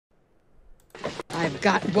I've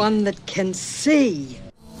got one that can see.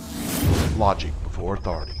 Logic before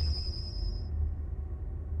authority.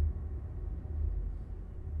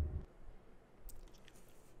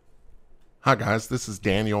 Hi guys, this is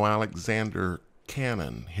Daniel Alexander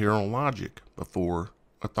Cannon here on Logic Before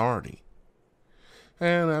Authority.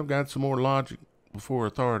 And I've got some more Logic Before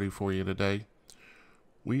Authority for you today.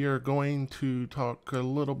 We are going to talk a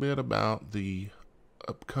little bit about the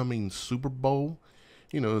upcoming Super Bowl.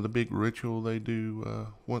 You know, the big ritual they do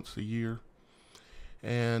once a year.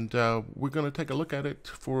 And we're going to take a look at it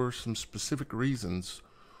for some specific reasons.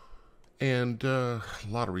 And a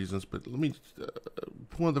lot of reasons, but let me,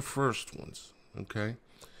 one of the first ones, okay?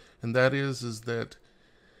 And that is that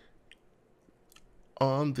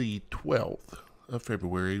on the 12th of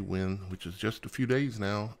February, which is just a few days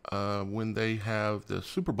now, when they have the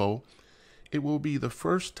Super Bowl, it will be the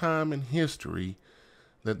first time in history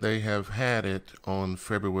that they have had it on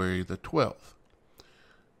February the 12th.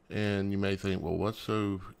 And you may think, well, what's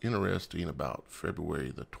so interesting about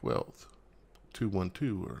February the 12th?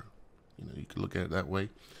 212, or you could look at it that way.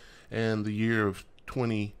 And the year of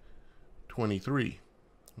 2023.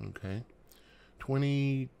 Okay.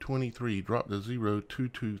 2023. Drop the 0,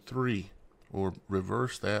 223. Or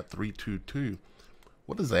reverse that, 322.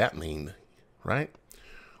 What does that mean? Right?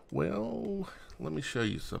 Well, let me show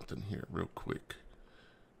you something here real quick.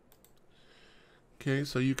 Okay,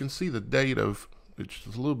 so you can see the date of, which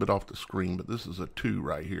is a little bit off the screen, but this is a 2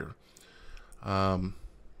 right here.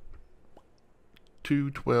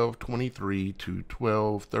 2/12/23 to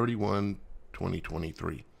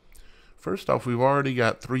 12/31/2023. First off, we've already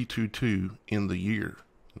got 322 in the year.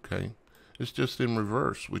 Okay, it's just in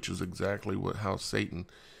reverse, which is exactly how Satan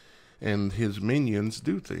and his minions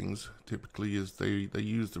do things. Typically, is they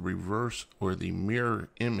use the reverse or the mirror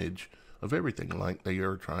image of everything, like they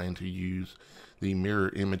are trying to use the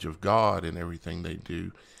mirror image of God in everything they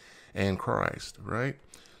do, and Christ, right?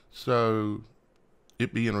 So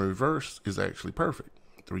it being reverse is actually perfect,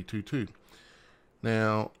 322.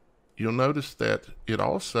 Now, you'll notice that it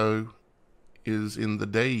also is in the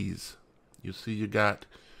days. You see, you got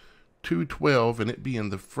 212, and it being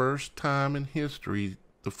the first time in history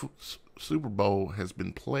the Super Bowl has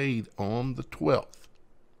been played on the 12th.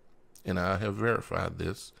 And I have verified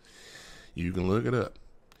this. You can look it up.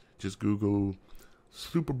 Just Google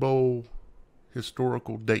Super Bowl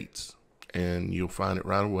historical dates, and you'll find it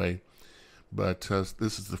right away. But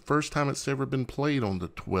this is the first time it's ever been played on the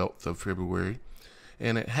 12th of February.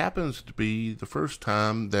 And it happens to be the first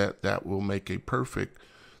time that will make a perfect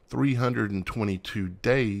 322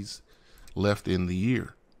 days left in the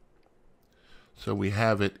year. So we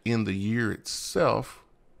have it in the year itself,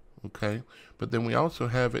 okay? But then we also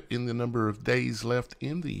have it in the number of days left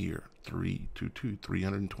in the year,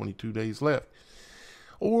 322 days left.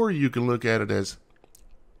 Or you can look at it as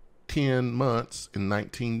 10 months and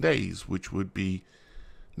 19 days, which would be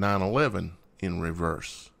 9/11 in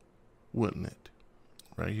reverse, wouldn't it?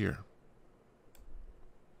 Right here.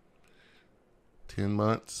 10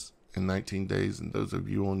 months and 19 days, and those of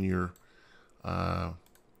you on your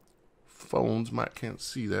phones can't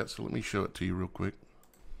see that, so let me show it to you real quick.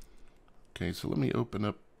 Okay, so let me open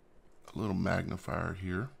up a little magnifier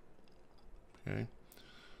here. Okay,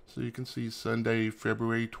 so you can see Sunday,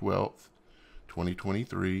 February 12th,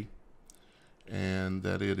 2023, and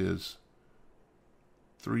that it is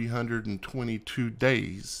 322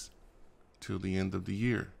 days till the end of the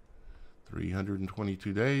year.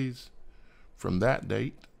 322 days from that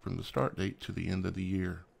date, from the start date to the end of the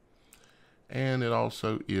year. And it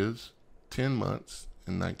also is 10 months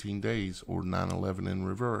and 19 days, or 9/11 in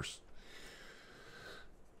reverse.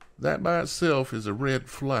 That by itself is a red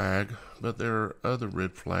flag, but there are other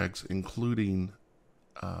red flags, including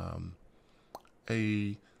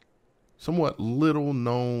a somewhat little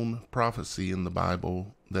known prophecy in the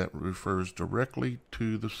Bible that refers directly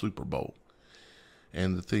to the Super Bowl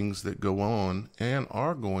and the things that go on and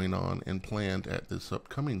are going on and planned at this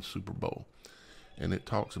upcoming Super Bowl. And it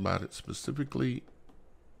talks about it specifically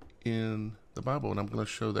in the Bible, and I'm going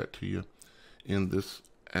to show that to you in this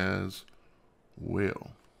as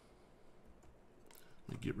well.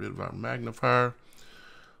 Let me get rid of our magnifier.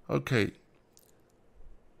 Okay.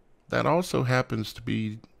 That also happens to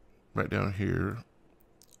be right down here,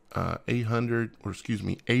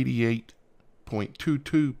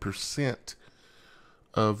 88.22%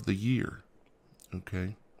 of the year.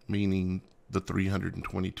 Okay, meaning the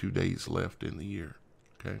 322 days left in the year.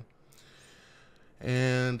 Okay,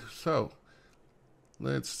 and so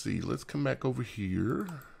let's see. Let's come back over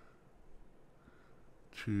here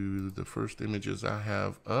to the first images I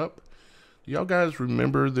have up. Y'all guys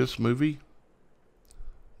remember this movie,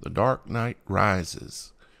 The Dark Knight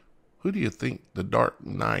Rises. Who do you think the Dark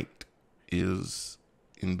Knight is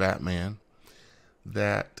in Batman?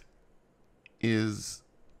 That is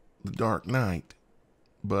the Dark Knight,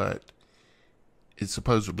 but it's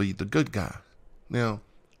supposedly the good guy. Now,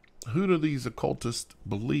 who do these occultists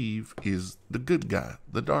believe is the good guy,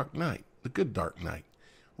 the Dark Knight, the good Dark Knight?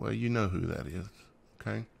 Well, you know who that is,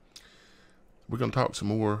 okay? We're going to talk some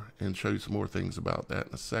more and show you some more things about that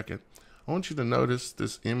in a second. I want you to notice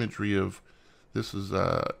this imagery of, this is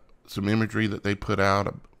some imagery that they put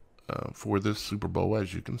out for this Super Bowl,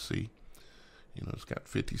 as you can see. You know, it's got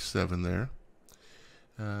 57 there.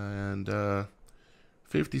 And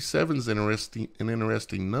 57 is an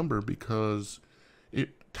interesting number because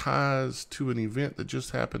it ties to an event that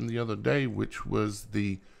just happened the other day, which was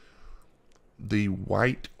the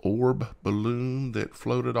white orb balloon that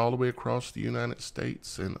floated all the way across the United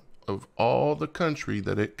States. And of all the country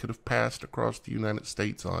that it could have passed across the United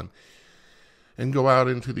States on and go out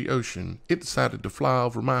into the ocean, it decided to fly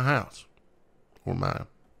over my house or my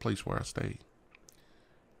place where I stay.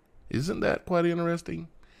 Isn't that quite interesting?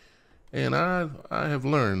 And I have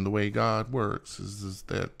learned the way God works is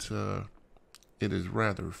that it is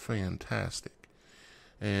rather fantastic.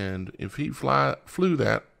 And if he flew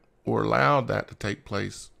that or allowed that to take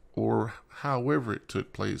place, or however it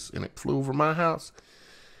took place, and it flew over my house,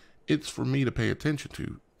 it's for me to pay attention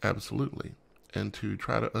to, absolutely, and to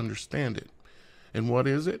try to understand it. And what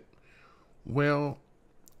is it? Well,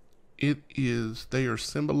 it is, they are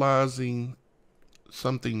symbolizing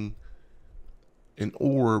something, an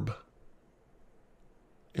orb.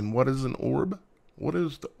 And what is an orb? What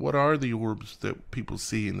are the orbs that people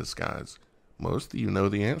see in the skies? Most of you know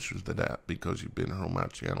the answers to that because you've been here on my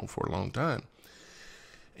channel for a long time.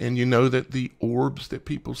 And you know that the orbs that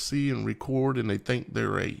people see and record and they think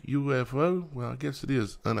they're a UFO, well, I guess it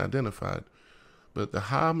is unidentified. But the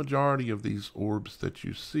high majority of these orbs that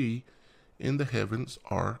you see in the heavens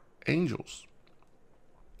are angels.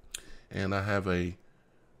 And I have a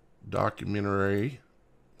documentary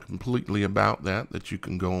completely about that you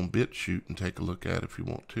can go on BitChute and take a look at if you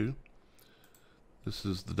want to. This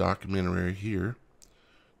is the documentary here,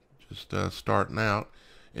 just starting out,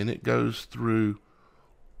 and it goes through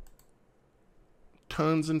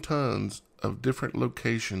tons and tons of different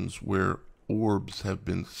locations where orbs have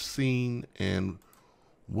been seen and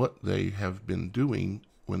what they have been doing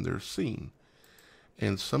when they're seen.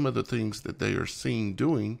 And some of the things that they are seen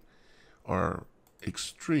doing are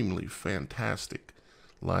extremely fantastic,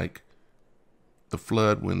 like the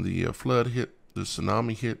flood. When the flood hit, the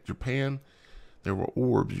tsunami hit Japan, there were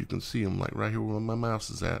orbs, you can see them like right here where my mouse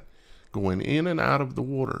is at, going in and out of the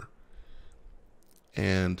water.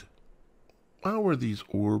 And why were these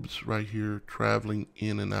orbs right here traveling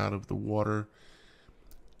in and out of the water?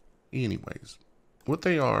 Anyways, what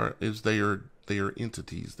they are is they are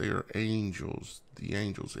entities. They are angels, the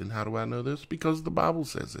angels. And how do I know this? Because the Bible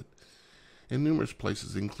says it in numerous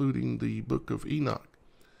places, including the book of Enoch.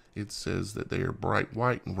 It says that they are bright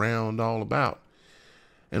white and round all about.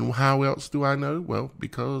 And how else do I know? Well,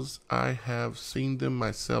 because I have seen them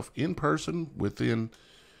myself in person within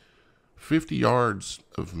 50 yards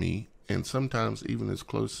of me, and sometimes even as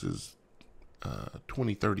close as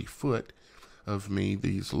 20, 30 foot of me.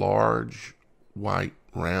 These large, white,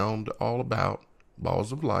 round, all about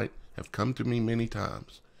balls of light have come to me many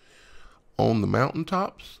times on the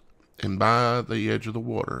mountaintops and by the edge of the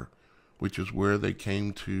water, which is where they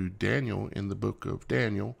came to Daniel in the book of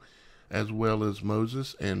Daniel, as well as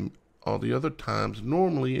Moses and all the other times.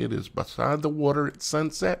 Normally it is beside the water at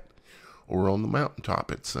sunset or on the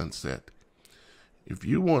mountaintop at sunset. If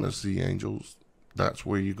you want to see angels, that's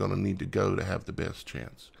where you're going to need to go to have the best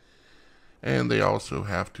chance. And they also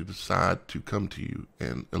have to decide to come to you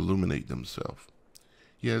and illuminate themselves.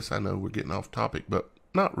 Yes, I know we're getting off topic, but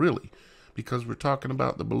not really, because we're talking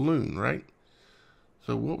about the balloon, right?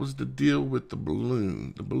 So what was the deal with the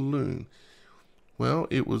balloon? The balloon, well,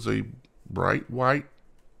 it was a bright white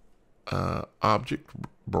object,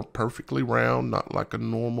 perfectly round, not like a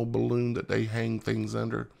normal balloon that they hang things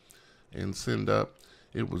under and send up.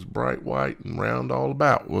 It was bright white and round all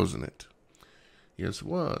about, wasn't it? Yes, it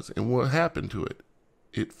was. And what happened to it?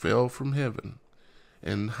 It fell from heaven.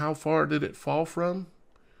 And how far did it fall from?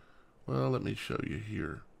 Well, let me show you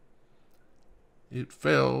here. It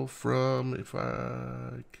fell from, if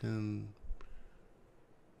I can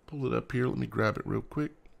pull it up here, let me grab it real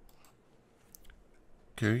quick.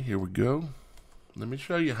 Okay, here we go. Let me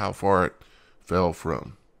show you how far it fell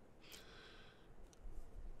from.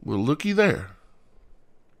 Well, looky there.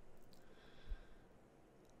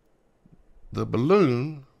 The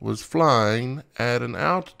balloon was flying at an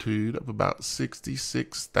altitude of about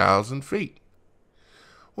 66,000 feet.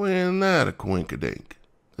 Well, isn't that a coinkydink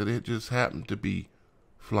that it just happened to be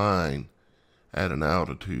flying at an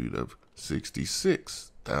altitude of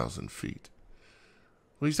 66,000 feet?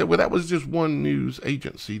 Well, he said, well, that was just one news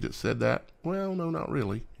agency that said that. Well, no, not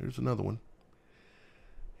really. Here's another one.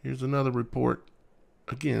 Here's another report,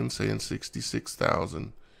 again, saying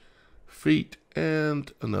 66,000 feet,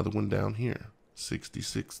 and another one down here,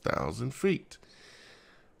 66,000 feet.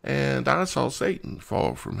 And I saw Satan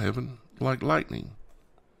fall from heaven like lightning.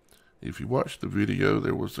 If you watch the video,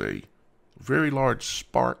 there was a very large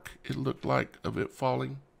spark, it looked like, of it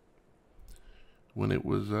falling when it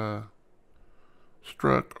was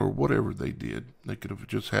struck, or whatever they did. They could have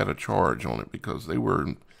just had a charge on it, because they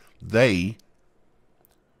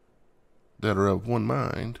that are of one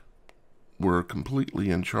mind were completely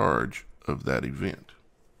in charge of that event.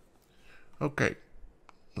 Okay,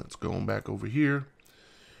 let's go on back over here.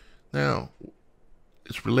 Now,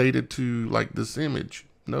 it's related to like this image.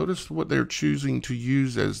 Notice what they're choosing to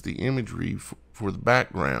use as the imagery for the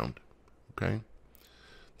background. Okay,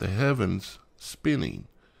 the heavens spinning.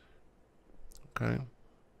 Okay,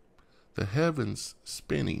 the heavens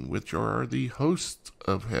spinning, which are the hosts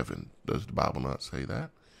of heaven. Does the Bible not say that?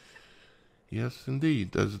 Yes,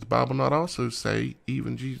 indeed. Does the Bible not also say,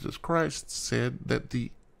 even Jesus Christ said that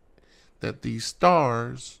the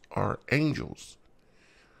stars are angels?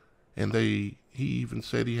 And he even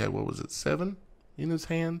said he had, what was it, 7 in his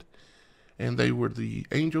hand? And they were the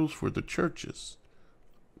angels for the churches,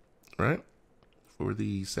 right? For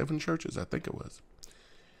the 7 churches, I think it was.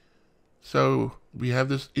 So we have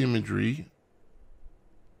this imagery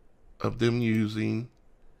of them using,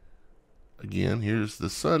 again, here's the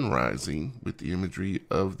sun rising with the imagery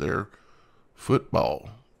of their football.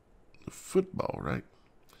 The football, right?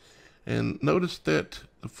 And notice that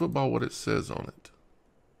the football, what it says on it.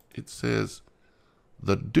 It says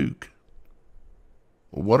the Duke.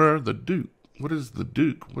 Well, what are the Duke? What is the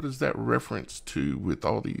Duke? What is that reference to with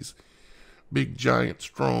all these big, giant,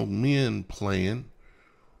 strong men playing?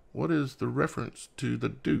 What is the reference to the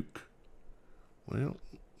Duke? Well,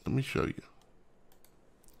 let me show you.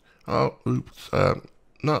 Oh, oops,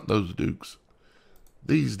 not those dukes.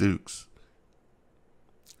 These dukes.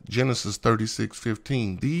 Genesis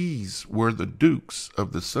 36:15. These were the dukes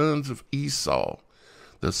of the sons of Esau,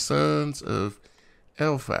 the sons of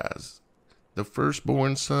Eliphaz, the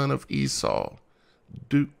firstborn son of Esau,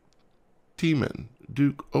 Duke Teman,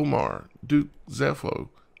 Duke Omar, Duke Zepho,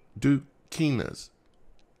 Duke Kenaz.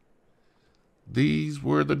 These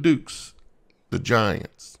were the dukes, the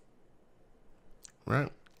giants,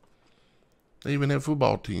 right? They even have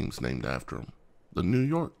football teams named after them. The New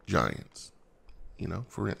York Giants,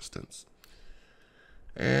 for instance.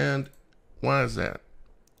 And why is that?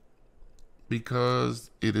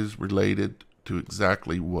 Because it is related to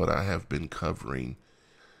exactly what I have been covering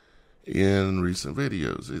in recent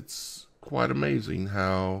videos. It's quite amazing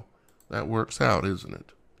how that works out, isn't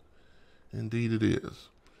it? Indeed it is.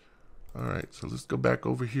 All right, so let's go back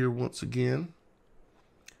over here once again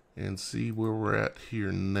and see where we're at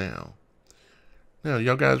here now. Now,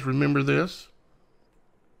 y'all guys remember this?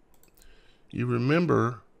 You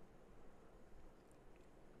remember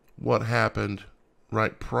what happened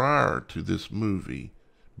right prior to this movie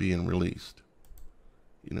being released.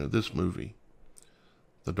 This movie,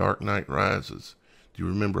 The Dark Knight Rises. Do you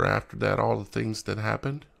remember after that all the things that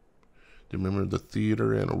happened? Do you remember the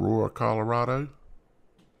theater in Aurora, Colorado?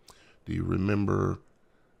 Do you remember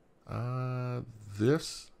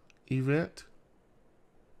this event?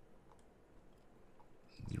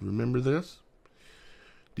 Do you remember this?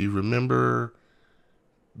 Do you remember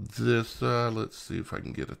this? Let's see if I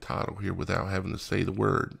can get a title here without having to say the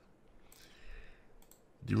word.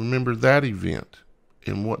 Do you remember that event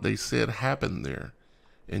and what they said happened there?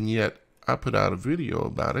 And yet I put out a video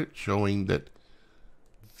about it showing that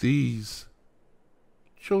these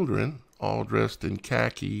children, all dressed in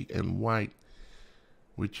khaki and white,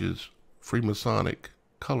 which is Freemasonic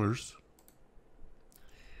colors,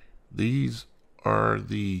 these are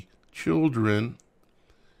the children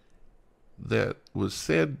that was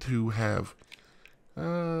said to have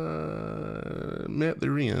met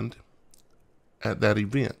their end at that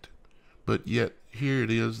event. But yet, here it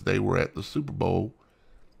is, they were at the Super Bowl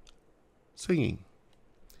singing.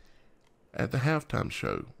 At the halftime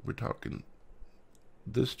show, we're talking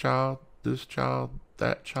this child, that child,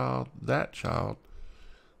 that child,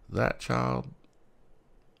 that child,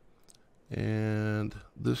 and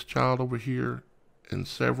this child over here, and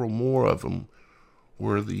several more of them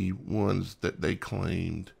were the ones that they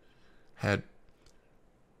claimed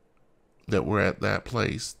that were at that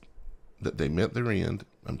place, that they met their end.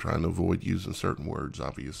 I'm trying to avoid using certain words,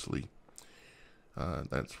 obviously.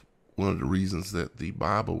 That's one of the reasons that the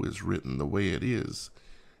Bible is written the way it is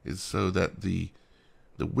so that the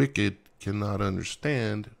wicked cannot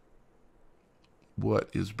understand what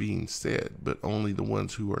is being said, but only the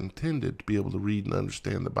ones who are intended to be able to read and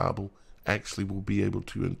understand the Bible actually will be able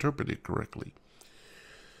to interpret it correctly.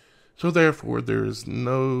 So therefore, there is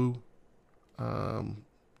no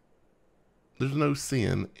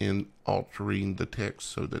sin in altering the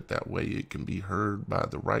text so that way it can be heard by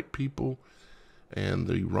the right people, and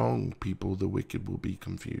the wrong people, the wicked, will be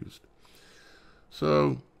confused.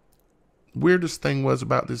 So, weirdest thing was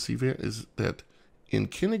about this event is that in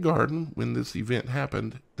kindergarten, when this event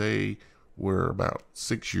happened, they were about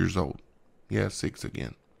 6 years old. Yeah, 6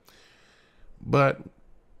 again. But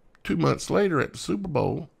 2 months later at the Super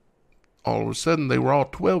Bowl, all of a sudden they were all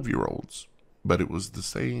 12-year-olds. But it was the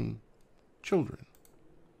same children.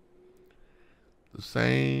 The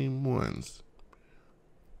same ones.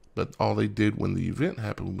 But all they did when the event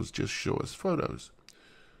happened was just show us photos.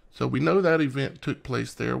 So we know that event took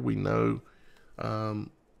place there. We know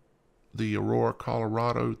the Aurora,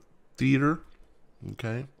 Colorado Theater.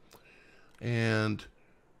 Okay. And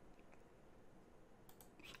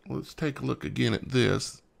let's take a look again at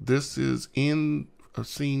this. This is in a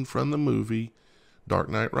scene from the movie Dark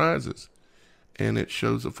Knight Rises. And it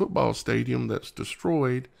shows a football stadium that's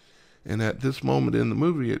destroyed. And at this moment in the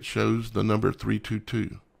movie, it shows the number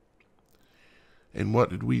 322. And what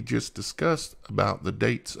did we just discuss about the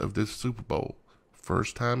dates of this Super Bowl?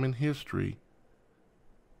 First time in history.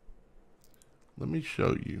 Let me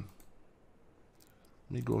show you.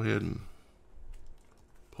 Let me go ahead and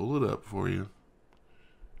pull it up for you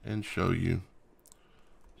and show you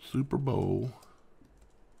Super Bowl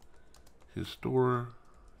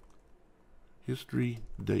history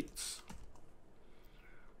dates.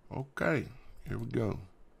 Okay, here we go.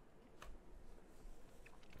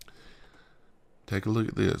 Take a look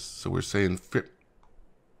at this. So we're saying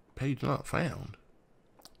page not found.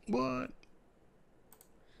 What?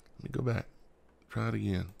 Let me go back. Try it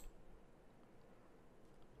again.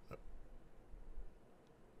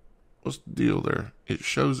 What's the deal there? It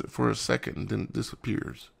shows it for a second and then it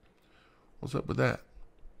disappears. What's up with that?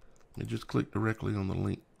 Let me just click directly on the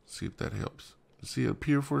link. See if that helps. See it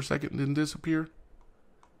appear for a second and then disappear?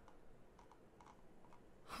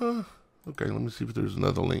 Huh. Okay, let me see if there's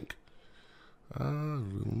another link.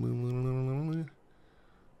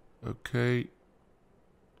 Okay.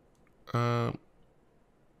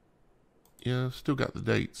 Yeah, still got the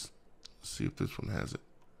dates. Let's see if this one has it.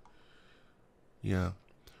 Yeah.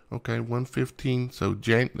 Okay, 115. So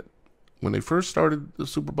when they first started the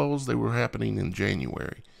Super Bowls, they were happening in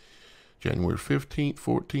January. January 15th,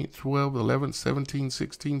 14th, 12th, 11th, 17th,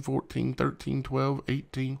 16th, 14th, 13th, 12th,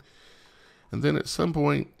 18th. And then at some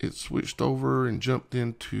point, it switched over and jumped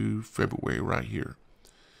into February right here.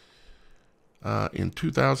 In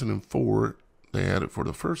 2004, they had it for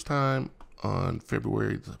the first time on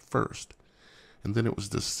February the 1st. And then it was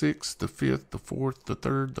the 6th, the 5th, the 4th, the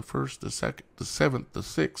 3rd, the 1st, the 2nd, the 7th, the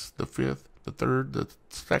 6th, the 5th, the 3rd, the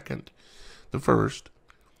 2nd, the 1st,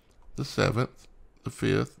 the 7th, the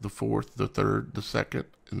 5th, the 4th, the 3rd, the 2nd,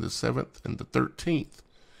 and the 7th, and the 13th.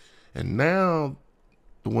 And now,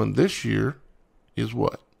 the one this year is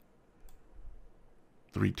what?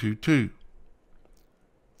 322.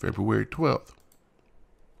 February 12th.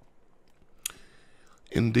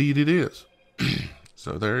 Indeed it is.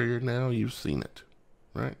 So there now you've seen it.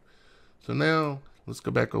 Right? So now let's go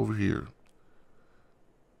back over here.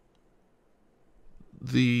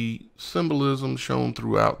 The symbolism shown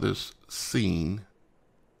throughout this scene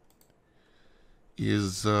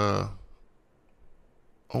is on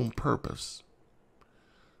purpose.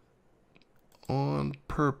 On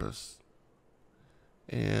purpose.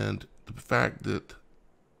 And the fact that,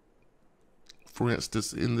 for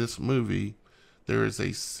instance, in this movie, there is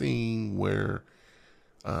a scene where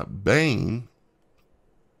Bane,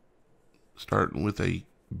 starting with a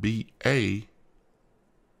B-A,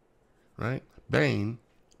 right? Bane,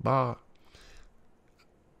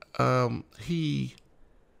 he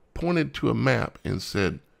pointed to a map and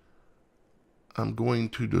said, I'm going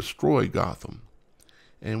to destroy Gotham.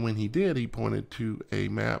 And when he did, he pointed to a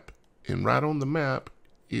map, and right on the map,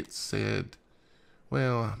 it said,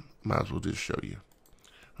 well, might as well just show you.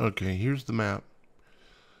 Okay, here's the map.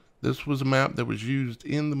 This was a map that was used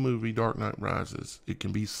in the movie Dark Knight Rises. It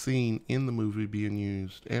can be seen in the movie being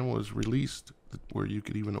used and was released where you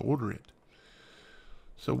could even order it.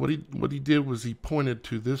 So what he did was he pointed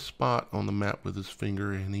to this spot on the map with his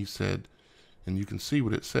finger, and he said, and you can see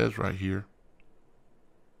what it says right here.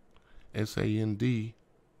 SANDY,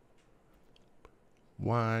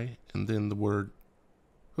 and then the word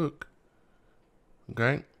hook.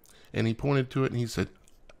 Okay? And he pointed to it and he said,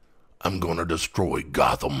 "I'm going to destroy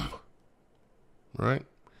Gotham." Right?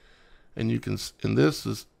 And you can, and this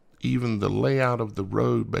is even the layout of the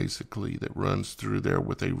road basically that runs through there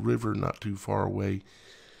with a river not too far away.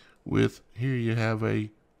 With here you have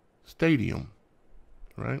a stadium,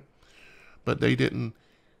 right? But they didn't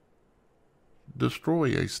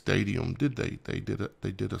destroy a stadium, did they? They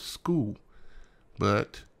did a school.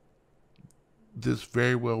 But this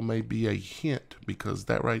very well may be a hint, because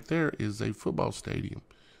that right there is a football stadium.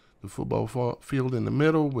 The football field in the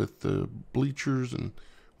middle with the bleachers and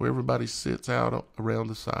where everybody sits out around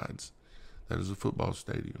the sides. That is a football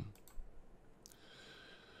stadium.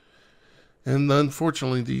 And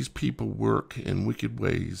unfortunately, these people work in wicked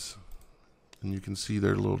ways. And you can see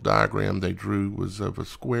their little diagram they drew was of a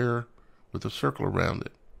square with a circle around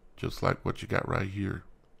it, just like what you got right here,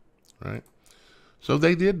 right? So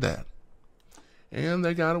they did that, and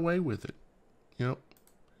they got away with it, you know.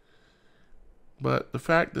 But the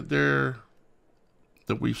fact that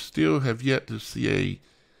we still have yet to see a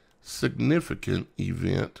significant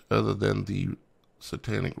event other than the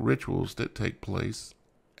satanic rituals that take place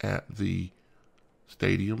at the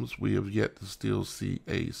stadiums, we have yet to still see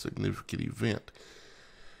a significant event.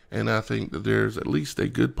 And I think that there's at least a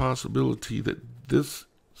good possibility that this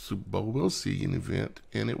Super Bowl will see an event,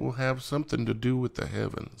 and it will have something to do with the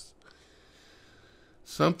heavens.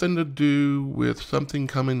 Something to do with something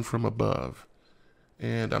coming from above.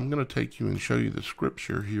 And I'm going to take you and show you the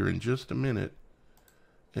scripture here in just a minute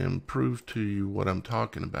and prove to you what I'm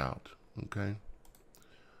talking about, okay?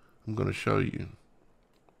 I'm going to show you.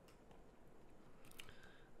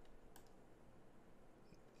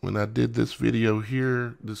 When I did this video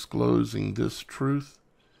here disclosing this truth,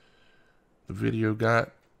 the video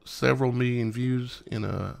got several million views in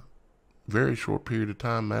a very short period of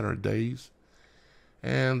time, matter of days,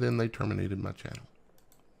 and then they terminated my channel.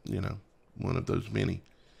 You know, one of those many.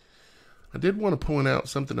 I did want to point out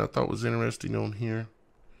something I thought was interesting on here,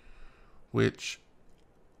 which,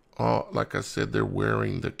 like I said, they're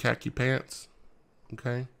wearing the khaki pants,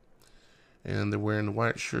 okay? And they're wearing the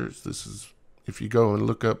white shirts. This is, if you go and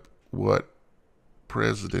look up what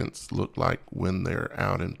presidents look like when they're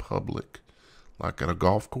out in public, like at a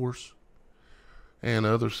golf course and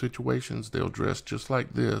other situations, they'll dress just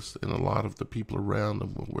like this, and a lot of the people around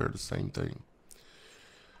them will wear the same thing.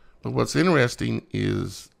 But what's interesting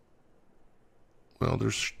is, well,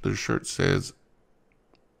 their shirt says,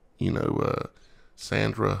 you know,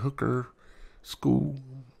 Sandra Hooker School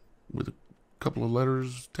with a couple of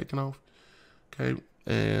letters taken off, okay,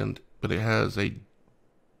 but it has a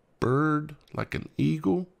bird like an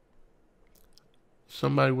eagle.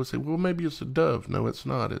 Somebody would say, well, maybe it's a dove. No, it's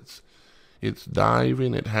not. It's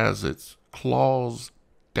diving. It has its claws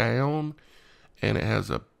down, and it has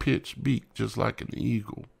a pitched beak just like an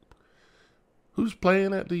eagle. Who's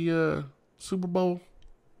playing at the Super Bowl?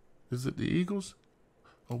 Is it the Eagles?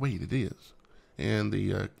 Oh, wait, it is. And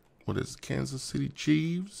the, what is it, Kansas City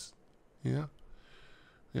Chiefs? Yeah.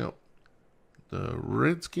 Yep. The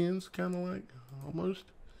Redskins, kind of like, almost.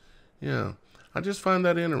 Yeah. I just find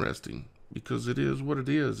that interesting because it is what it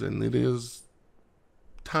is, and it is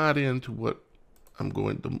tied into what I'm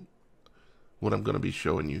going to be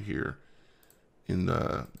showing you here in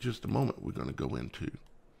just a moment. We're going to go into.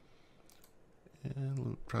 And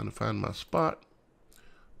I'm trying to find my spot.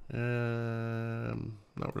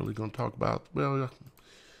 Not really going to talk about, well,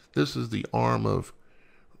 this is the arm of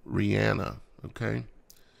Rihanna, okay?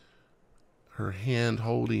 Her hand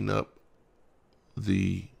holding up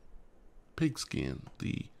the pigskin,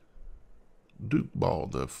 the Duke ball,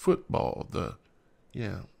 the football,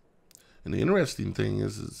 yeah. And the interesting thing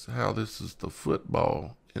is how this is the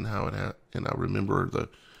football, and how it and I remember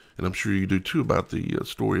and I'm sure you do too, about the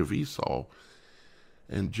story of Esau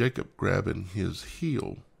and Jacob grabbing his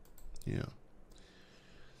heel. Yeah.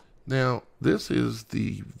 Now, this is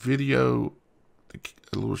the video,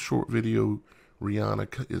 a little short video.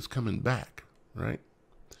 Rihanna is coming back, right?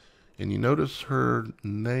 And you notice her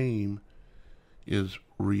name is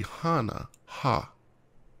Rihanna. Ha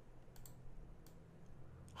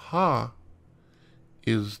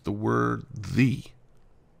is the word "the"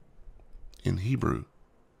 in Hebrew.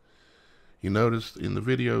 You notice in the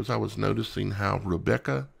videos, I was noticing how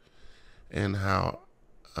Rebecca and how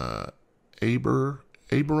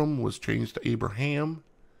Abram was changed to Abraham,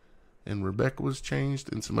 and Rebecca was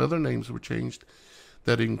changed, and some other names were changed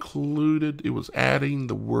that included, it was adding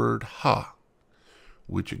the word ha,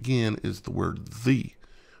 which again is the word "the,"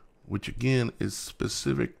 which again is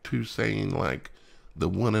specific to saying like the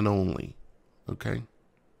one and only. Okay?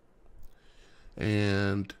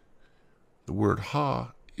 And the word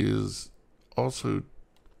Ha is also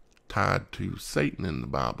tied to Satan in the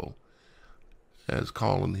Bible, as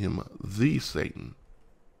calling him the Satan,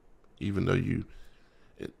 even though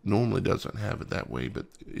it normally doesn't have it that way, but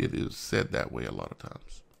it is said that way a lot of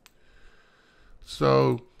times.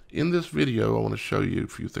 So in this video, I want to show you a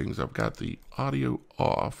few things. I've got the audio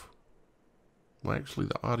off. Well, actually,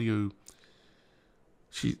 the audio,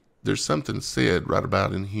 there's something said right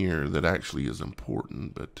about in here that actually is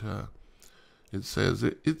important, but it says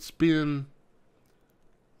it's been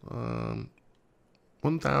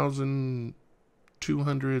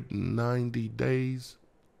 1,290 days,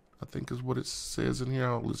 I think is what it says in here.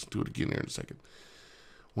 I'll listen to it again here in a second.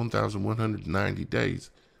 1,190 days.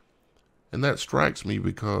 And that strikes me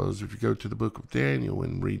because if you go to the book of Daniel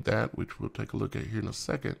and read that, which we'll take a look at here in a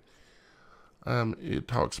second, it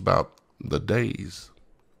talks about the days,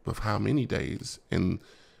 of how many days, and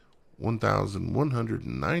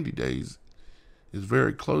 1,190 days is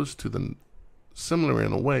very close to similar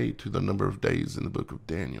in a way to the number of days in the book of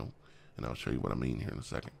Daniel. And I'll show you what I mean here in a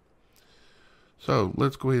second. So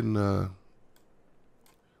let's go ahead and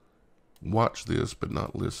watch this, but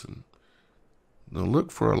not listen. Now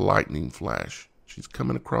look for a lightning flash. She's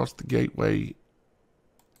coming across the gateway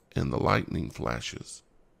and the lightning flashes.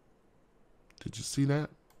 Did you see that?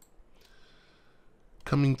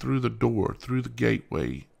 Coming through the door, through the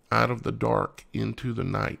gateway, out of the dark into the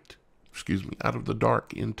night. Excuse me, out of the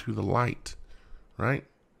dark into the light. Right?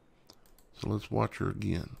 So let's watch her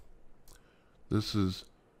again. This is,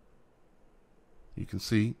 you can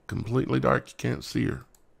see, completely dark. You can't see her.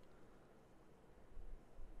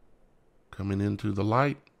 Coming into the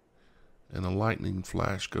light, and a lightning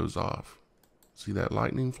flash goes off. See that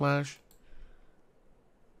lightning flash?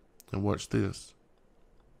 And watch this.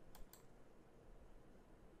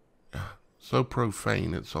 So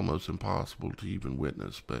profane, it's almost impossible to even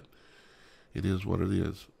witness, but it is what it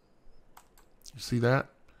is. You see that?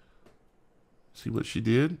 See what she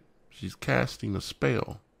did? She's casting a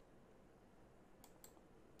spell.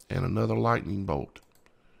 And another lightning bolt.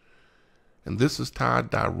 And this is tied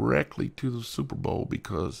directly to the Super Bowl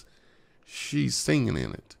because she's singing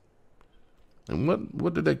in it. And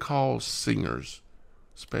what do they call singers,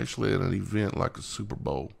 especially at an event like a Super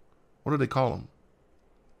Bowl? What do they call them?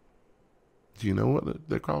 Do you know what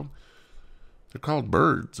they're called? They're called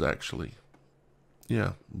birds, actually.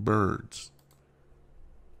 Yeah, birds.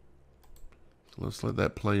 So let's let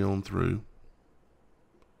that play on through.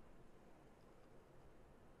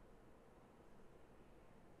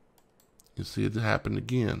 You see it happened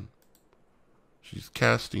again. She's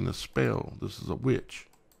casting a spell. This is a witch.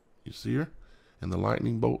 You see her? And the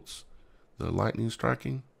lightning bolts, the lightning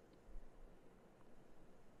striking.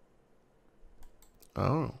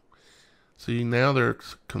 Oh. See, now they're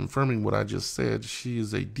confirming what I just said. She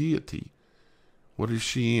is a deity. What is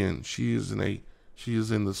she in? She is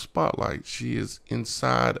in the spotlight. She is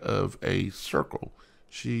inside of a circle.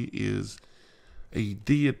 She is a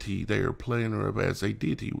deity. They are playing her as a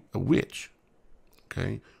deity, a witch.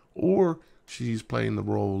 Okay? Or she's playing the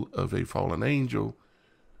role of a fallen angel,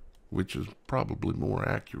 which is probably more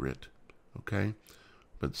accurate. Okay?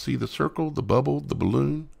 But see the circle, the bubble, the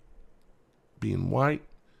balloon being white,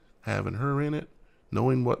 having her in it,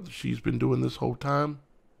 knowing what she's been doing this whole time?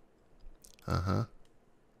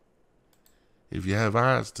 If you have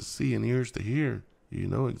eyes to see and ears to hear, you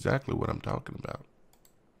know exactly what I'm talking about.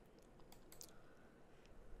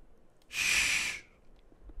 Shh.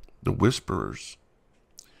 The whisperers.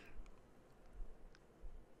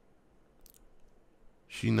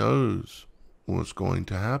 She knows what's going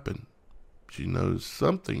to happen. She knows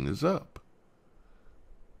something is up.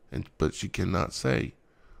 But she cannot say.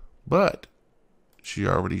 But she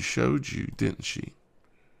already showed you, didn't she?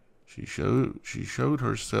 She showed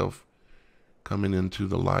herself coming into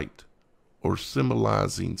the light, or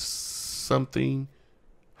symbolizing something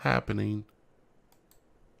happening,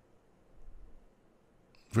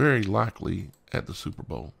 very likely at the Super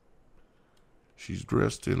Bowl. She's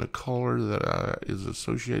dressed in a color that is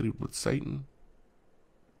associated with Satan.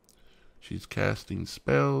 She's casting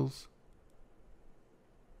spells.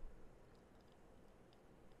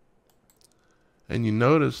 And you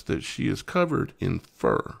notice that she is covered in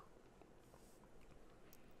fur.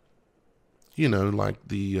 You know, like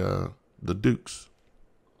the dukes,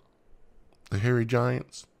 the hairy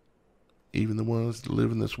giants, even the ones that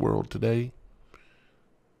live in this world today,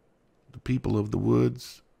 the people of the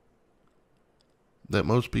woods that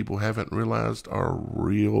most people haven't realized are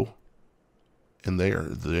real, and they are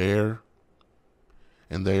there,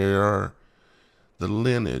 and they are the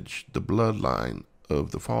lineage, the bloodline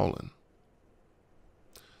of the fallen.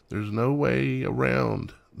 There's no way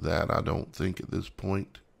around that, I don't think, at this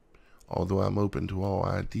point, although I'm open to all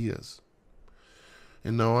ideas.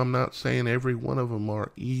 And no, I'm not saying every one of them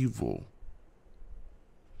are evil.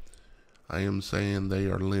 I am saying they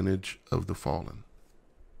are lineage of the fallen.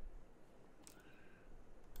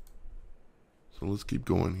 So let's keep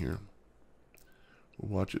going here.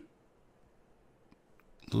 We'll watch it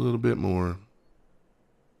a little bit more.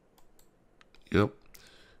 Yep.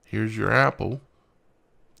 Here's your apple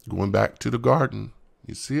going back to the garden.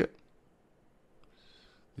 You see it?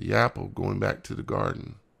 The apple going back to the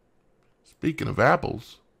garden. Speaking of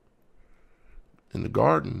apples, in the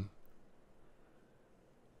garden,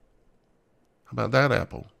 how about that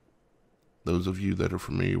apple? Those of you that are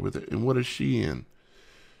familiar with it. And what is she in?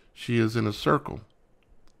 She is in a circle.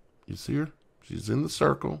 You see her? She's in the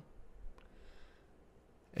circle.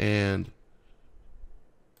 And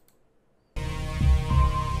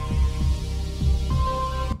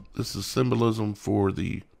this is symbolism for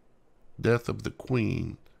the death of the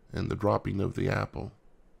queen and the dropping of the apple.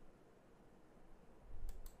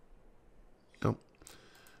 Yep.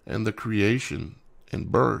 And the creation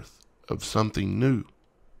and birth of something new.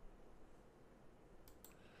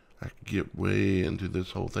 I could get way into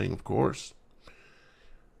this whole thing, of course.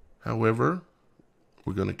 However,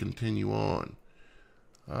 we're going to continue on.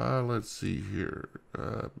 Let's see here.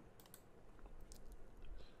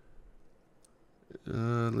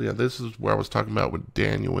 Yeah, this is where I was talking about with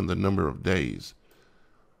Daniel and the number of days.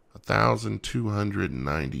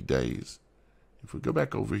 1,290 days. If we go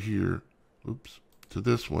back over here, to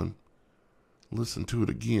this one, listen to it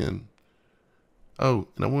again. Oh,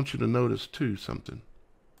 and I want you to notice too something.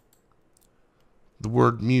 The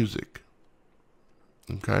word music.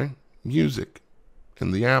 Okay? Music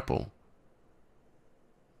and the apple.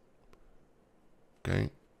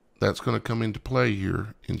 Okay? That's going to come into play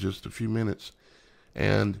here in just a few minutes.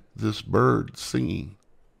 And this bird singing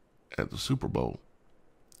at the Super Bowl.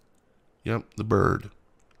 Yep, the bird.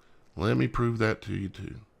 Let me prove that to you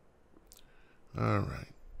too. All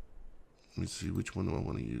right. Let me see, which one do I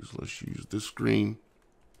want to use? Let's use this screen.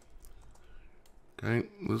 Okay,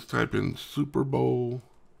 let's type in Super Bowl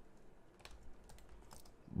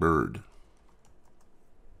bird.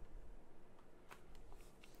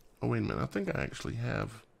 Oh, wait a minute. I think I actually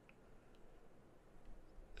have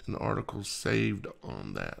an article saved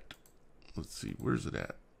on that. Let's see, where's it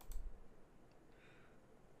at?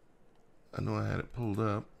 I know I had it pulled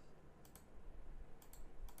up.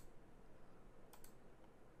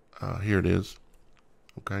 Here it is.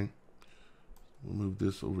 Okay. We'll move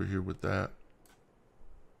this over here with that.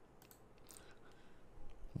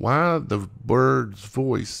 Why the bird's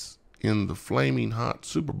voice in the flaming hot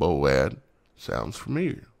Super Bowl ad sounds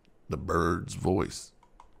familiar. The bird's voice.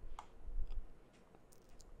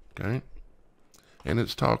 Okay. And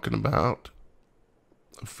it's talking about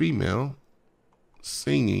a female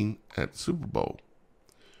singing at Super Bowl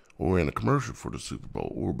or in a commercial for the Super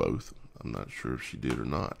Bowl or both. I'm not sure if she did or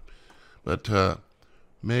not. But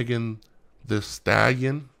Megan the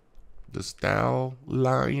Stallion.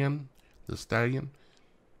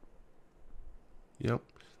 Yep,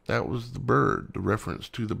 that was the bird, the reference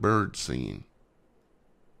to the bird singing.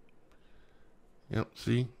 Yep,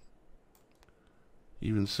 see?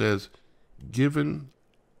 Even says, given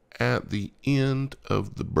at the end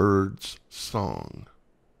of the bird's song.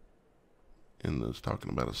 And it's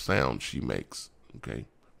talking about a sound she makes, okay,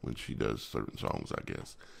 when she does certain songs, I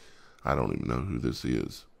guess. I don't even know who this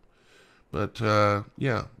is. But,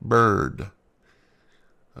 yeah, bird.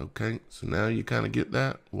 Okay, so now you kind of get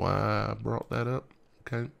that, why I brought that up,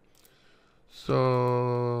 okay?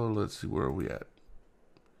 So, let's see, where are we at?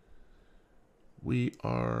 We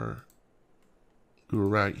were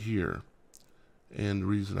right here. And the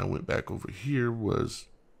reason I went back over here was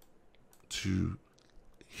to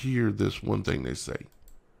hear this one thing they say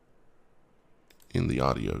in the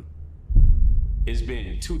audio. It's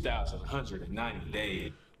been 2,190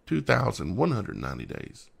 days. 2,190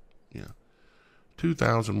 days. Yeah.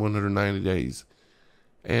 2,190 days.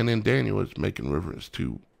 And in Daniel, it's making reference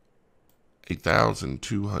to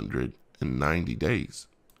 1,290 days,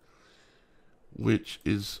 which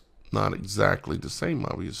is not exactly the same,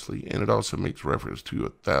 obviously. And it also makes reference to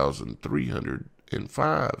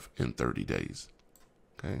 1,305 in 30 days.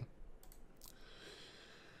 Okay.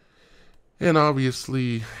 And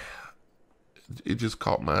obviously, it just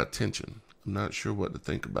caught my attention. I'm not sure what to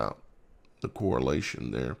think about the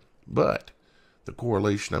correlation there. But the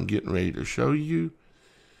correlation I'm getting ready to show you,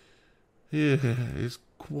 is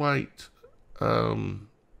quite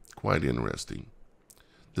interesting.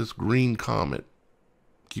 This green comet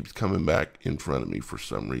keeps coming back in front of me for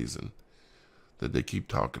some reason. That they keep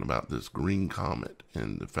talking about this green comet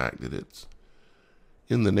and the fact that it's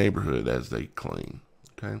in the neighborhood as they claim.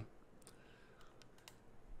 Okay.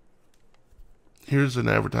 Here's an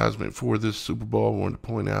advertisement for this Super Bowl. I wanted to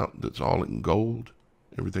point out that's all in gold.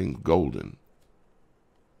 Everything's golden.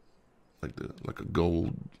 Like a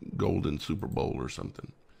golden Super Bowl or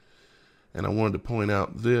something. And I wanted to point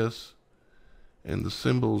out this and the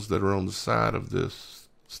symbols that are on the side of this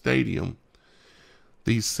stadium.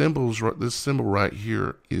 These symbols, this symbol right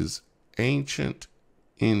here is ancient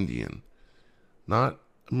Indian, not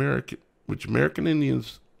American, which American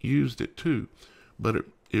Indians used it too, but it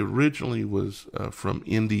originally was from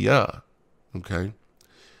India, okay?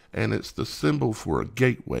 And it's the symbol for a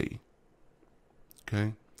gateway,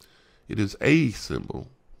 okay? It is a symbol,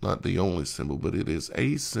 not the only symbol, but it is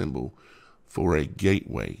a symbol for a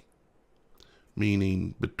gateway,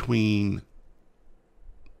 meaning between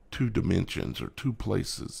two dimensions or two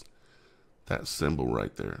places, that symbol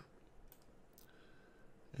right there.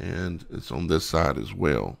 And it's on this side as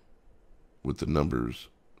well with the numbers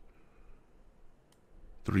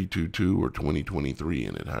 322 or 2023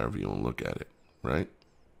 in it, however you want to look at it, right?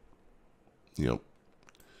 Yep.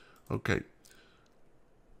 Okay.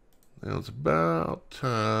 Now it's about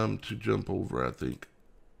time to jump over, I think,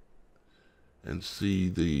 and see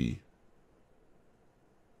the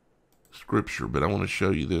scripture, but I want to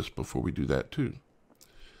show you this before we do that too.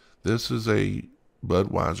 This is a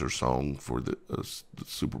Budweiser song for the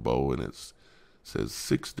Super Bowl, and it says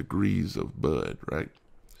 6 degrees of Bud, right?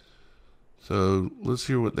 So let's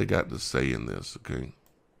hear what they got to say in this, okay?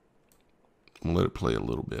 I'm going to let it play a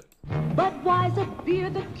little bit. Budweiser beer,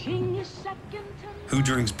 the king is second. Who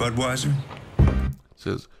drinks Budweiser? It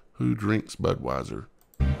says, who drinks Budweiser?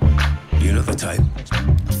 You know the type.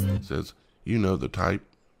 It says, you know the type.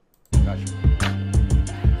 The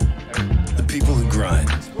people who grind.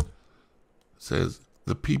 It says,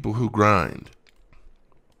 the people who grind.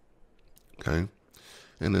 Okay?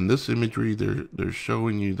 And in this imagery, they're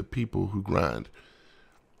showing you the people who grind,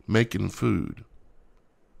 making food.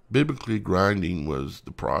 Biblically, grinding was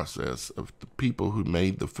the process of the people who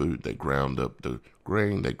made the food. They ground up the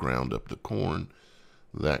grain, they ground up the corn,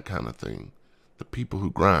 that kind of thing. The people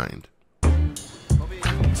who grind.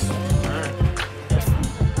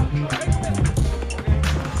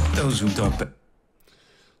 Those who talk that.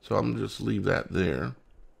 So I'm going to just leave that there.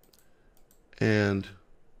 And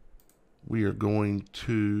we are going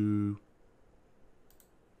to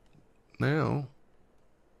now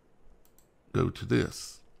go to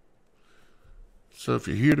this. So if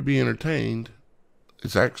you're here to be entertained,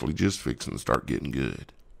 it's actually just fixing to start getting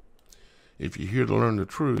good. If you're here to learn the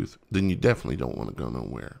truth, then you definitely don't want to go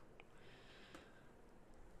nowhere.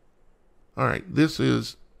 All right, this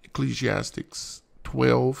is Ecclesiastes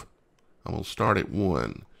 12. I'm going to start at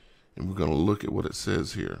 1, and we're going to look at what it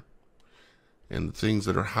says here. And the things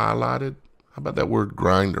that are highlighted, how about that word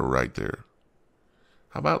grinder right there?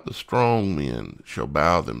 How about the strong men shall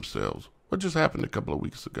bow themselves? What just happened a couple of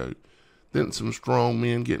weeks ago? Didn't some strong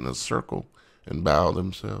men get in a circle and bow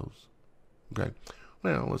themselves? Okay,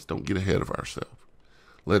 well, let's don't get ahead of ourselves.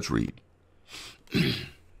 Let's read.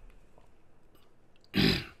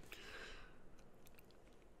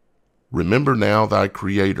 Remember now thy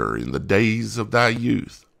Creator in the days of thy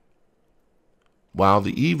youth, while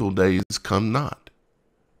the evil days come not,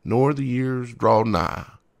 nor the years draw nigh,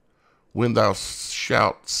 when thou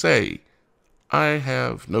shalt say, I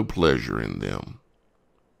have no pleasure in them.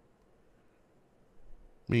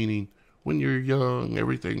 Meaning, when you're young,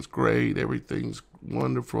 everything's great, everything's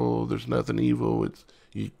wonderful, there's nothing evil.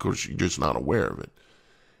 Of course, you're just not aware of it.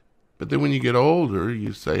 But then when you get older,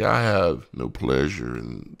 you say, I have no pleasure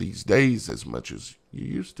in these days as much as you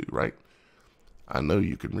used to, right? I know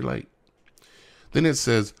you can relate. Then it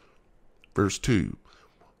says, verse 2,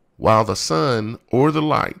 while the sun or the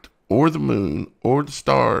light or the moon or the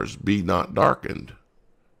stars be not darkened,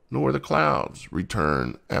 nor the clouds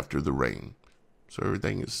return after the rain. So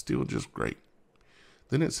everything is still just great.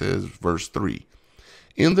 Then it says, verse 3,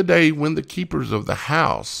 in the day when the keepers of the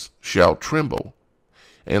house shall tremble,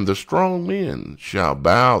 and the strong men shall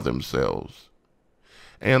bow themselves,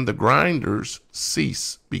 and the grinders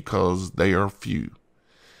cease because they are few,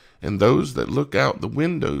 and those that look out the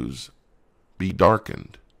windows be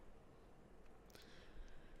darkened.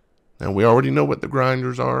 Now, we already know what the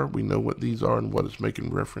grinders are. We know what these are and what it's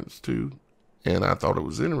making reference to. And I thought it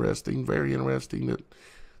was interesting, very interesting, that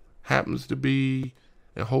happens to be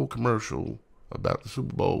a whole commercial about the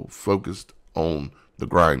Super Bowl focused on the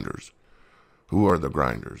grinders. Who are the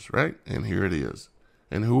grinders, right? And here it is.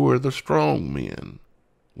 And who are the strong men?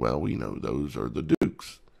 Well, we know those are the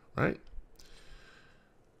dukes. right?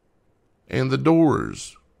 And the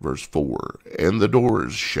doors, verse 4, and the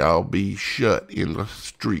doors shall be shut in the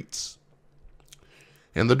streets.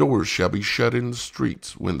 And the doors shall be shut in the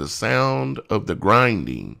streets when the sound of the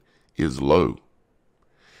grinding is low.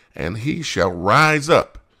 And he shall rise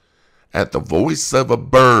up at the voice of a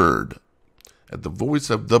bird. At the voice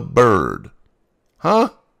of the bird. Huh?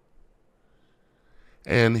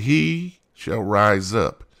 And he shall rise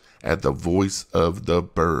up at the voice of the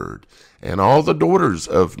bird. And all the daughters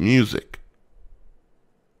of music.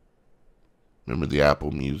 Remember the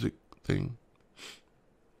Apple Music thing?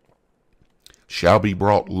 Shall be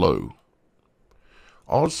brought low.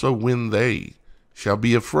 Also when they shall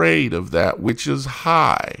be afraid of that which is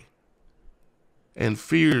high, and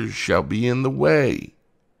fears shall be in the way,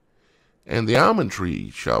 and the almond tree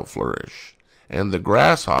shall flourish, and the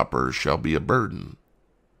grasshopper shall be a burden,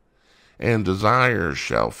 and desire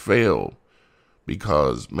shall fail,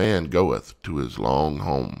 because man goeth to his long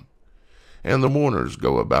home, and the mourners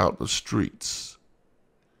go about the streets.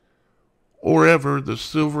 Or ever the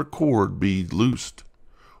silver cord be loosed,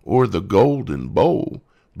 or the golden bowl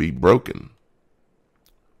be broken,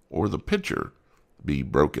 or the pitcher be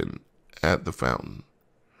broken at the fountain,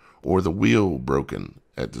 or the wheel broken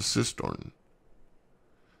at the cistern.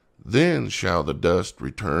 Then shall the dust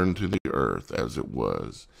return to the earth as it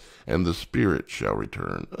was, and the spirit shall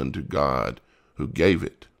return unto God who gave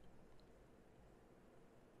it.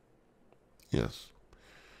 Yes.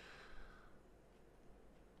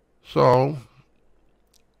 So,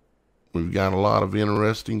 we've got a lot of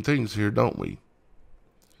interesting things here, don't we?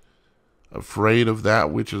 Afraid of that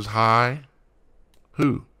which is high?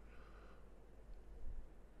 Who?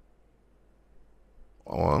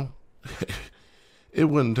 Well, it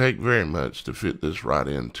wouldn't take very much to fit this right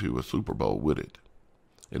into a Super Bowl, would it?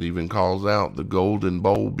 It even calls out the golden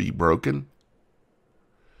bowl be broken.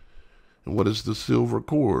 And what is the silver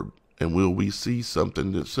cord? And will we see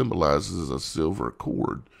something that symbolizes a silver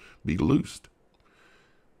cord be loosed?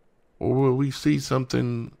 Or will we see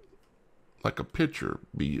something like a pitcher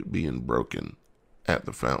being broken at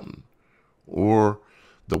the fountain? Or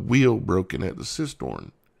the wheel broken at the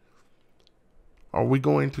cistern? Are we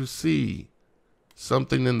going to see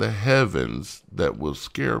something in the heavens that will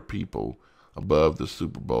scare people above the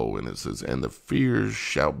Super Bowl? And it says, and the fears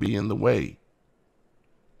shall be in the way.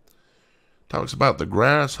 Talks about the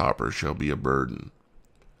grasshopper shall be a burden.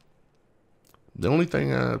 The only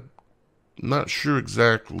thing I'm not sure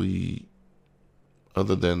exactly,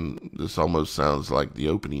 other than this almost sounds like the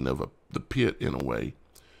opening of the pit in a way.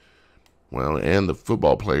 Well, and the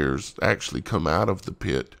football players actually come out of the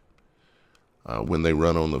pit when they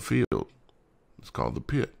run on the field. It's called the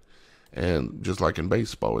pit. And just like in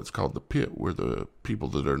baseball, it's called the pit, where the people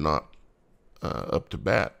that are not up to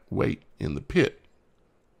bat wait in the pit.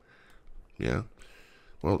 Yeah.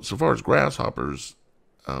 Well, so far as grasshoppers,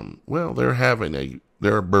 well, they're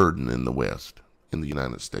a burden in the West, in the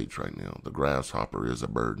United States right now. The grasshopper is a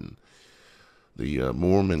burden. The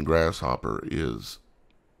Mormon grasshopper is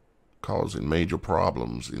causing major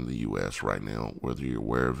problems in the U.S. right now, whether you're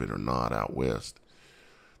aware of it or not. Out west,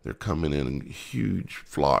 they're coming in huge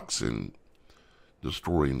flocks and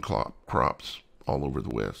destroying crops all over the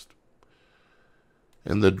West.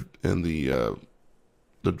 And the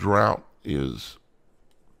drought is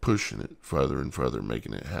pushing it further and further,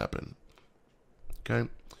 making it happen. Okay.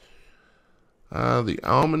 The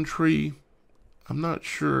almond tree, I'm not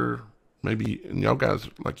sure. Maybe, and y'all guys,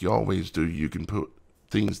 like you always do, you can put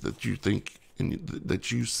things that you think and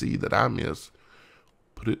that you see that I miss.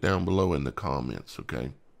 Put it down below in the comments,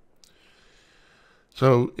 okay?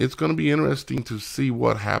 So it's going to be interesting to see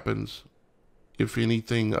what happens, if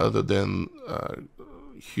anything other than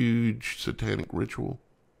huge satanic ritual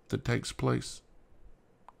that takes place.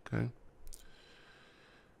 Okay.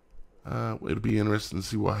 It'll be interesting to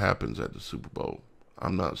see what happens at the Super Bowl.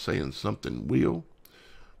 I'm not saying something will,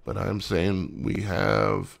 but I'm saying we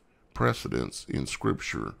have precedents in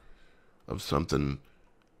Scripture of something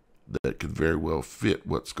that could very well fit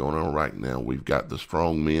what's going on right now. We've got the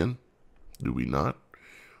strong men, do we not?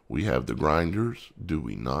 We have the grinders, do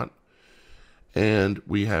we not? And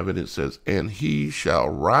we have it says, and he shall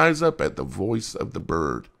rise up at the voice of the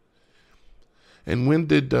bird. And when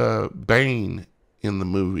did Bane in the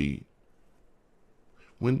movie,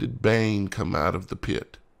 when did Bane come out of the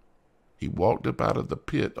pit? He walked up out of the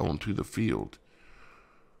pit onto the field.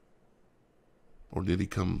 Or did he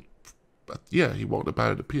come? Yeah, he walked up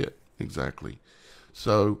out of the pit. Exactly.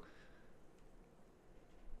 So,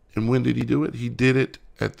 and when did he do it? He did it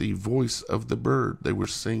at the voice of the bird. They were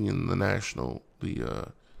singing the national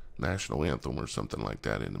anthem or something like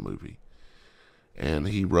that in the movie. And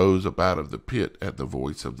he rose up out of the pit at the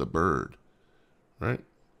voice of the bird, right?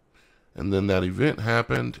 And then that event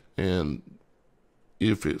happened, and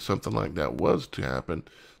if it's something like that was to happen,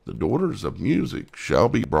 the daughters of music shall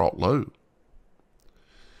be brought low.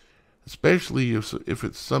 Especially if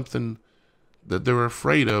it's something that they're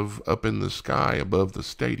afraid of up in the sky above the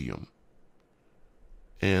stadium.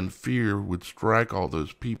 And fear would strike all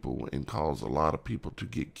those people and cause a lot of people to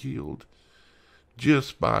get killed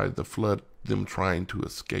just by the flood, them trying to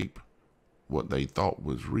escape what they thought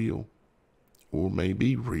was real or may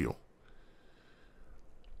be real.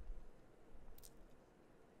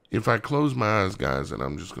 If I close my eyes, guys, and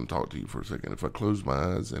I'm just going to talk to you for a second. If I close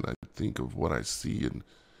my eyes and I think of what I see, and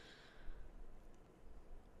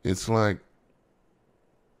it's like,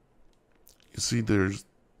 you see, they're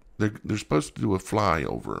supposed to do a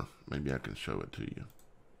flyover. Maybe I can show it to you.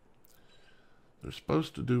 They're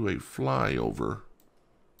supposed to do a flyover.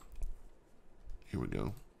 Here we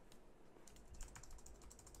go.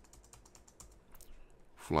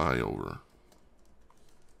 Flyover.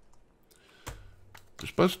 They're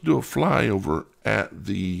supposed to do a flyover at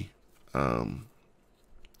the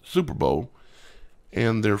Super Bowl,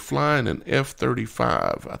 and they're flying an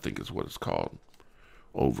F-35, I think is what it's called,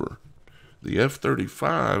 over. The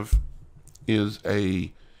F-35 is an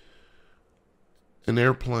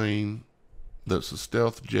airplane that's a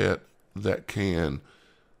stealth jet that can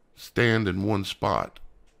stand in one spot.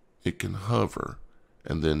 It can hover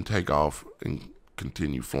and then take off and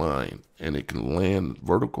continue flying, and it can land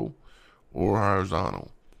vertical or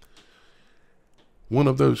horizontal. One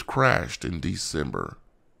of those crashed in December,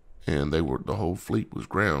 and the whole fleet was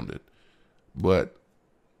grounded. But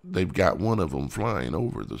they've got one of them flying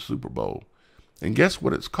over the Super Bowl. And guess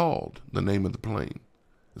what it's called? The name of the plane.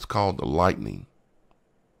 It's called the Lightning.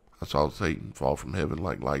 I saw Satan fall from heaven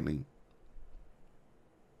like lightning.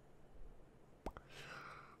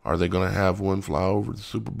 Are they going to have one fly over the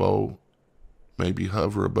Super Bowl? Maybe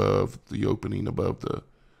hover above the opening above the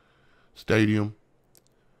stadium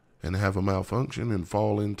and have a malfunction and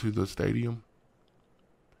fall into the stadium?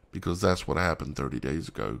 Because that's what happened 30 days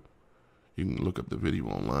ago. You can look up the video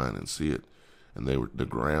online and see it. And they're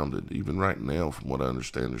grounded. Even right now, from what I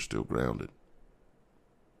understand, they're still grounded.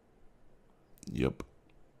 Yep.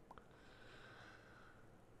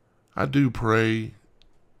 I do pray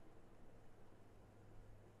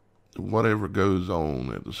that whatever goes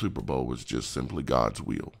on at the Super Bowl is just simply God's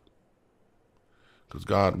will. Because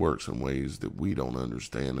God works in ways that we don't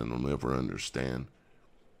understand and will never understand.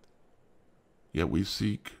 Yet we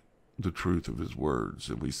seek the truth of his words,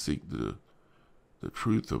 and we seek the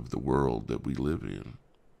truth of the world that we live in.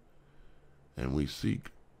 And we seek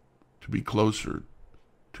to be closer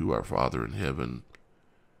to our Father in heaven,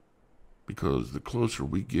 because the closer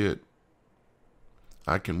we get,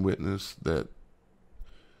 I can witness that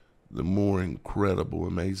the more incredible,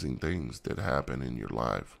 amazing things that happen in your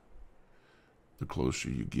life, the closer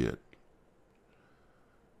you get.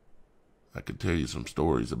 I could tell you some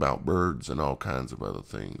stories about birds and all kinds of other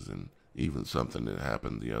things, and even something that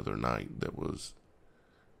happened the other night that was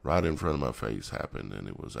right in front of my face happened, and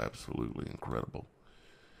it was absolutely incredible.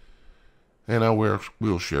 And I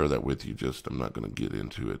will share that with you. I'm not going to get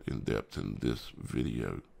into it in depth in this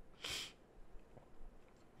video.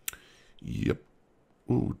 Yep.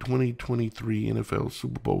 Ooh, 2023 NFL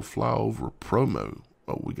Super Bowl flyover promo.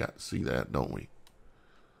 Oh, we got to see that, don't we?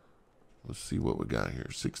 Let's see what we got here.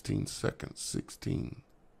 16 seconds. 16.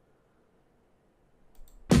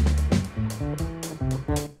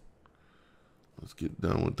 Let's get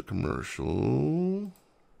done with the commercial.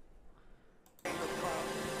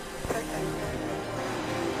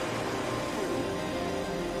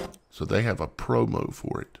 So they have a promo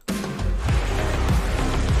for it.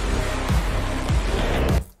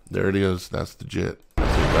 There it is. That's the jet.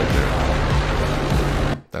 That's it right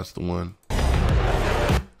there. That's the one.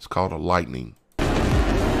 It's called a Lightning.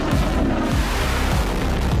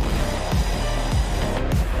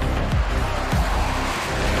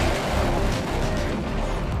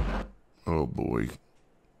 Oh boy.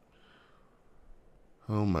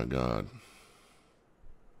 Oh my God.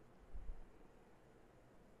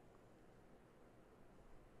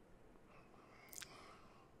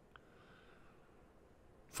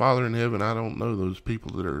 Father in heaven, I don't know those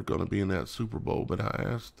people that are going to be in that Super Bowl, but I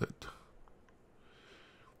ask that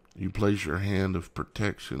you place your hand of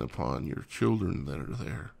protection upon your children that are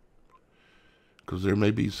there. Because there may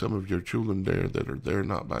be some of your children there that are there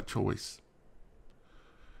not by choice.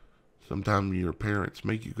 Sometimes your parents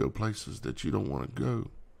make you go places that you don't want to go.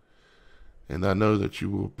 And I know that you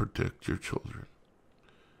will protect your children.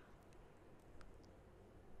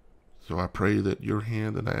 So I pray that your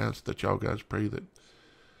hand, and I ask that y'all guys pray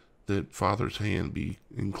that Father's hand be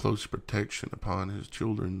in close protection upon his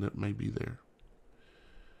children that may be there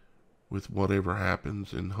with whatever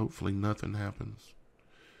happens, and hopefully nothing happens.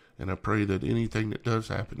 And I pray that anything that does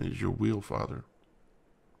happen is your will, Father.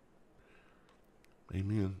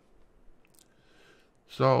 Amen.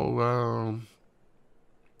 So,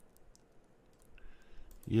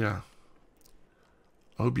 yeah.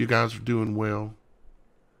 I hope you guys are doing well.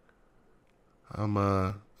 I'm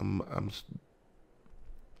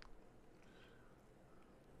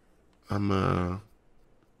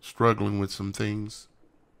struggling with some things,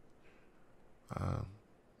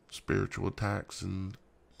 spiritual attacks and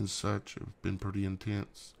such have been pretty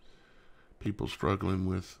intense. People struggling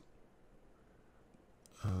with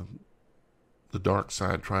the dark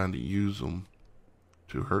side, trying to use them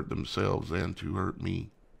to hurt themselves and to hurt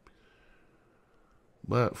me.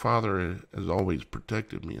 But Father has always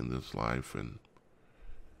protected me in this life,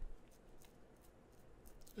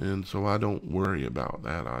 and so I don't worry about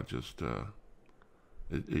that. I just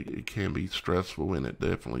it can be stressful, and it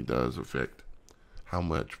definitely does affect how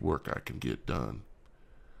much work I can get done.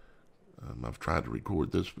 I've tried to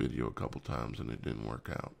record this video a couple times and it didn't work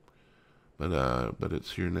out, but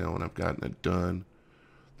it's here now and I've gotten it done.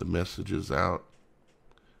 The message is out.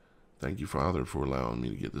 Thank you, Father, for allowing me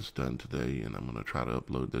to get this done today, and I'm going to try to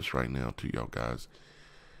upload this right now to y'all guys,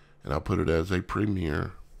 and I'll put it as a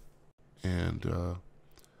premiere, and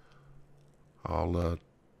I'll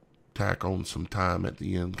tack on some time at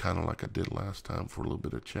the end, kind of like I did last time, for a little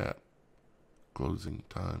bit of chat, closing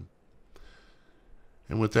time.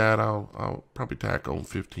 And with that, I'll probably tack on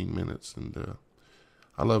 15 minutes, and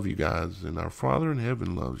I love you guys, and our Father in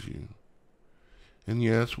heaven loves you. And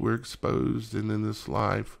yes, we're exposed and in this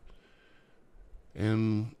life,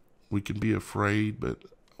 and we can be afraid, but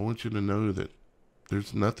I want you to know that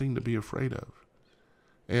there's nothing to be afraid of.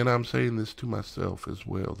 And I'm saying this to myself as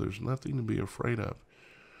well. There's nothing to be afraid of.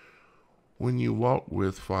 When you walk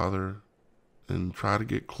with Father and try to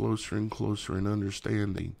get closer and closer in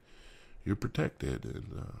understanding, you're protected,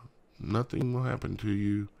 and nothing will happen to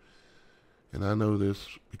you. And I know this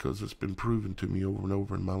because it's been proven to me over and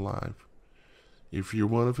over in my life. If you're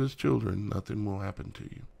one of his children, nothing will happen to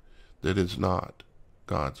you that is not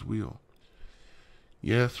God's will.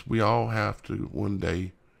 Yes, we all have to one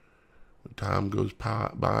day, when time goes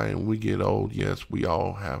by and we get old, yes, we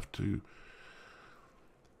all have to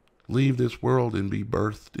leave this world and be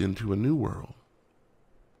birthed into a new world,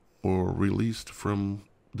 or released from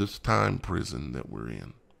this time prison that we're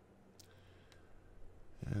in.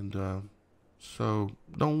 And so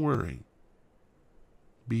don't worry.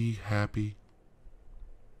 Be happy.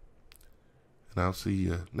 And I'll see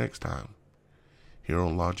you next time here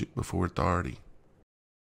on Logic Before Authority.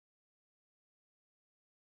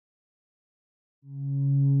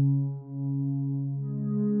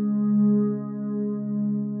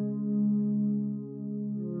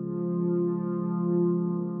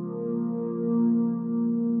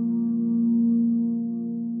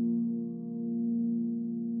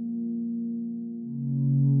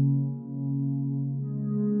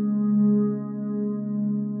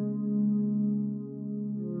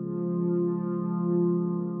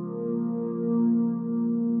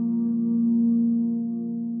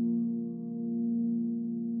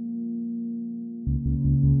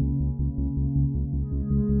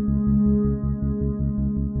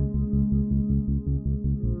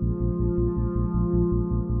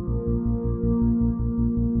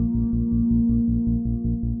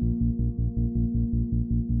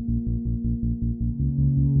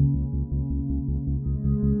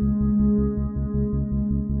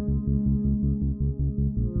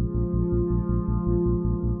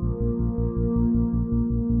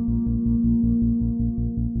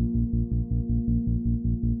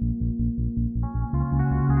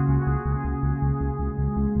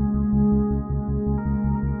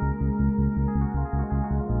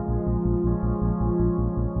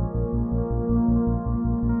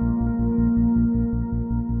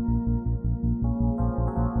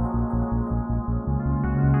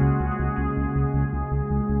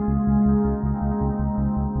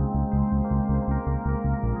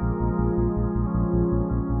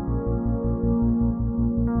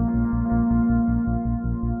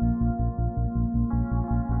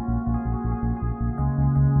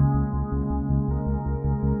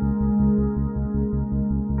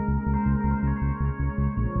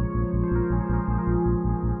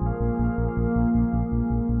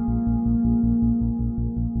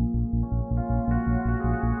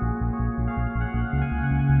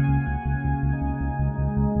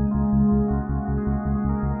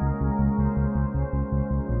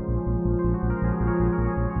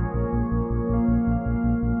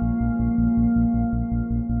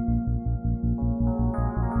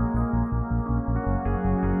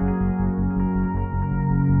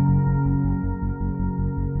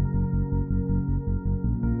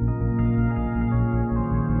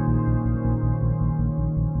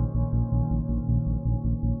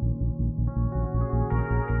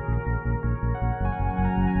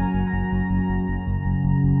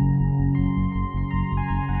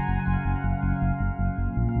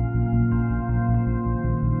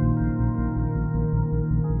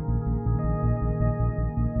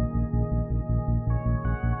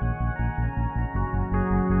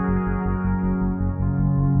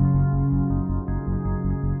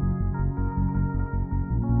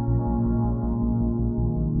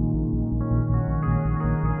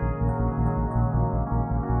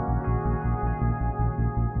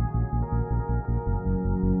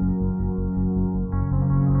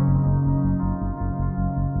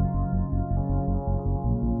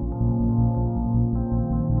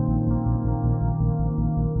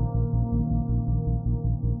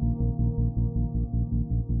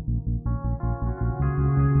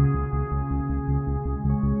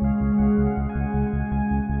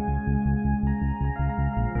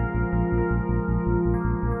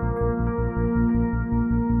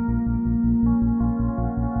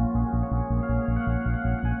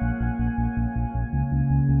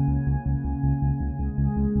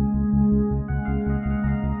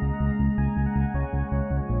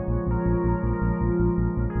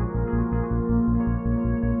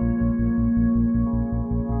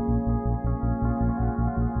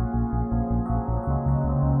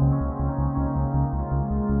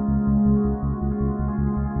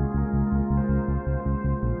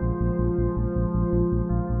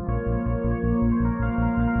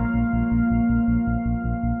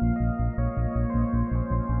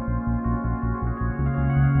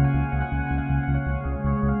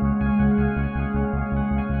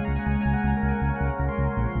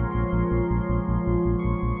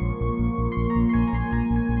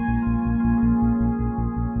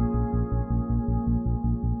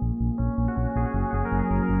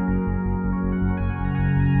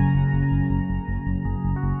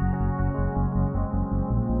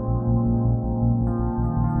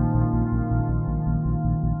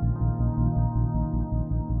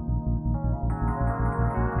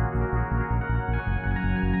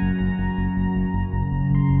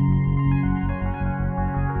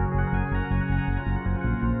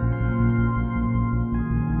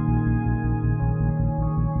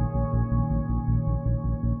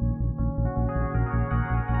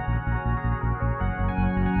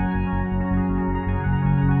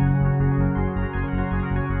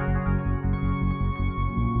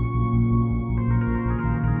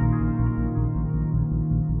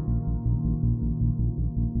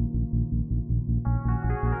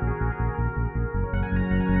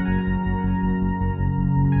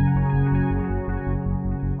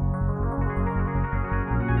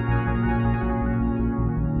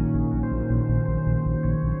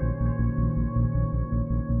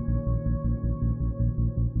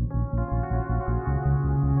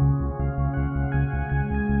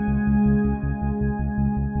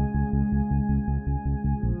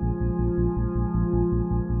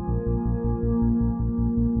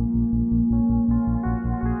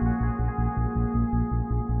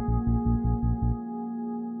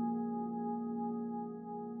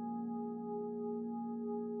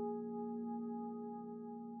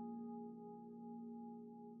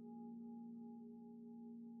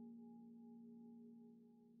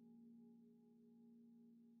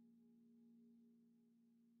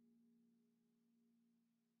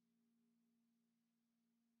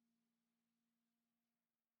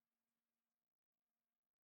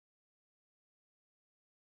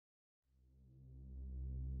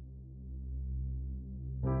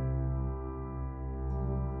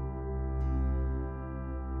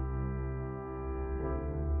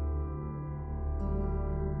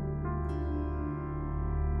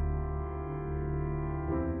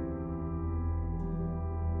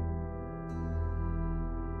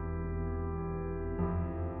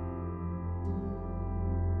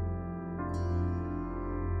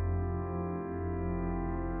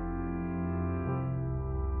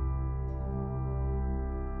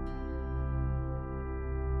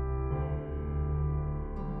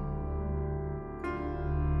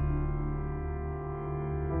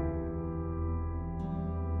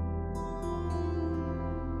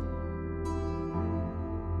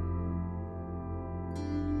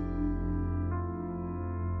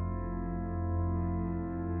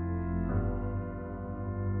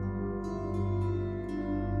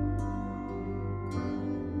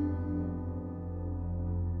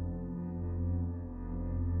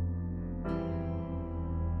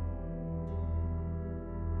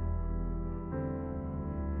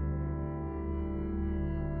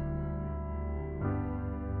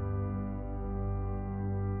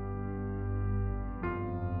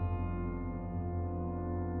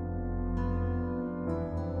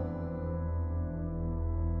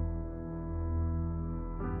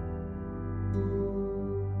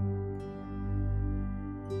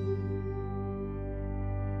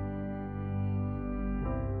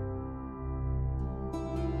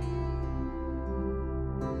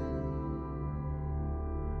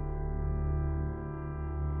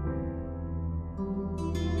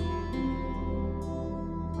 you.